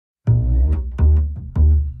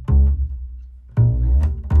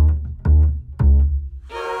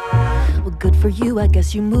Good for you, I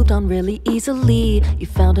guess you moved on really easily. You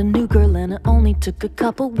found a new girl and it only took a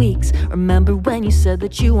couple weeks. Remember when you said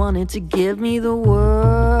that you wanted to give me the world?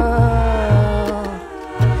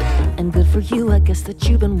 And good for you, I guess that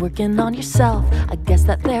you've been working on yourself. I guess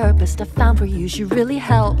that therapist I found for you, she really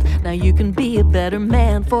helped. Now you can be a better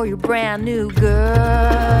man for your brand new girl.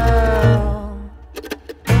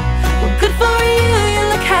 Well, good for you, you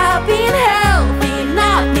look happy and healthy.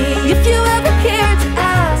 Not me, if you ever cared to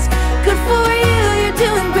ask. Good for you, you're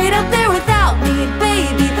doing great out there without me,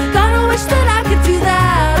 baby. Gotta wish that I could do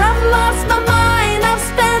that. I've lost my mind, I've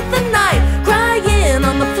spent the night crying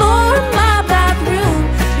on the floor of my bathroom.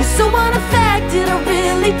 You're so unaffected, I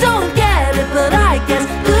really don't get it, but I guess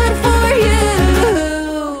good for you.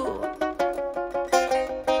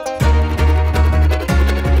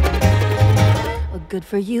 Well, good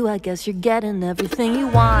for you, I guess you're getting everything you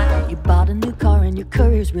want. You bought a new car and your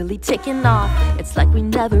career's really taking off. It's like we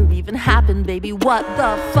never even happened, baby. What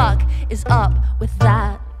the fuck is up with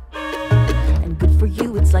that? And good for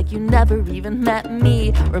you, it's like you never even met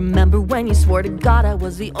me. Remember when you swore to God I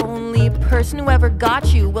was the only person who ever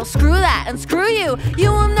got you? Well, screw that and screw you.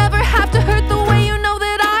 You will never have to hurt the way you know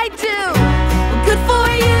that I do. Well, good for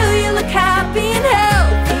you, you look happy and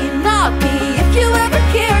healthy. Not me, if you ever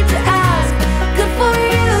cared to ask. Good for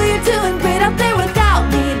you, you're doing great out there without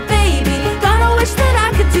me, baby. Gotta wish that I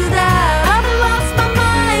could do that. I've lost my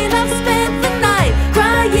mind, I've spent the night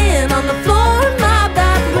crying on the floor of my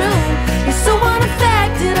bathroom. You're so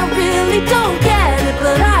unaffected, I really don't get it,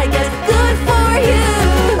 but I guess good for you.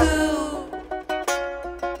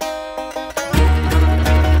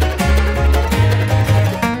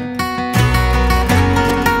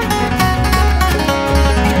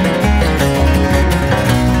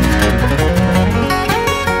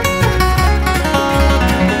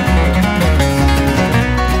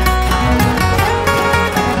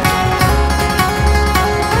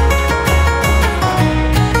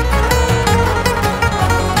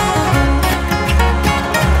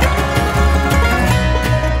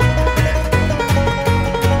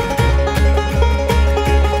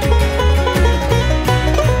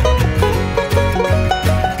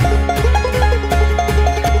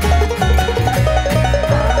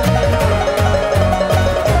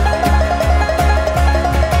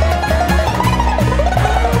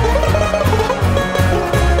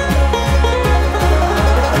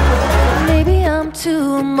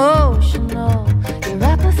 Too emotional. Your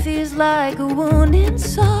apathy's like a wounded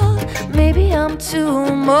soul. Maybe I'm too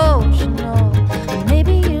emotional.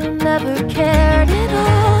 Maybe you never cared at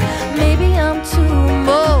all. Maybe I'm too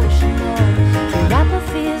emotional. Your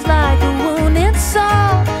apathy's like a wounded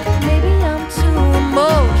soul. Maybe I'm too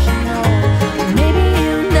emotional. Maybe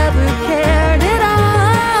you never cared at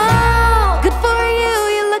all. Good for you,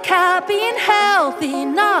 you look happy and healthy.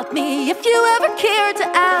 Not me, if you ever cared to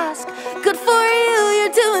ask. Good for you,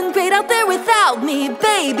 you're doing great out there without me,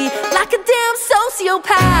 baby. Like a damn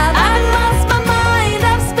sociopath. I've lost my mind,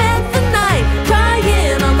 I've spent the night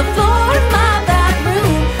crying on the floor of my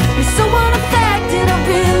bathroom. You're so unaffected, I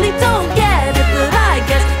really don't get it, but I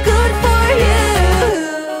guess good for you.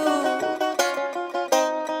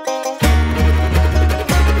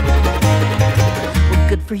 Well,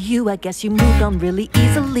 good for you, I guess you moved on really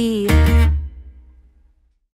easily.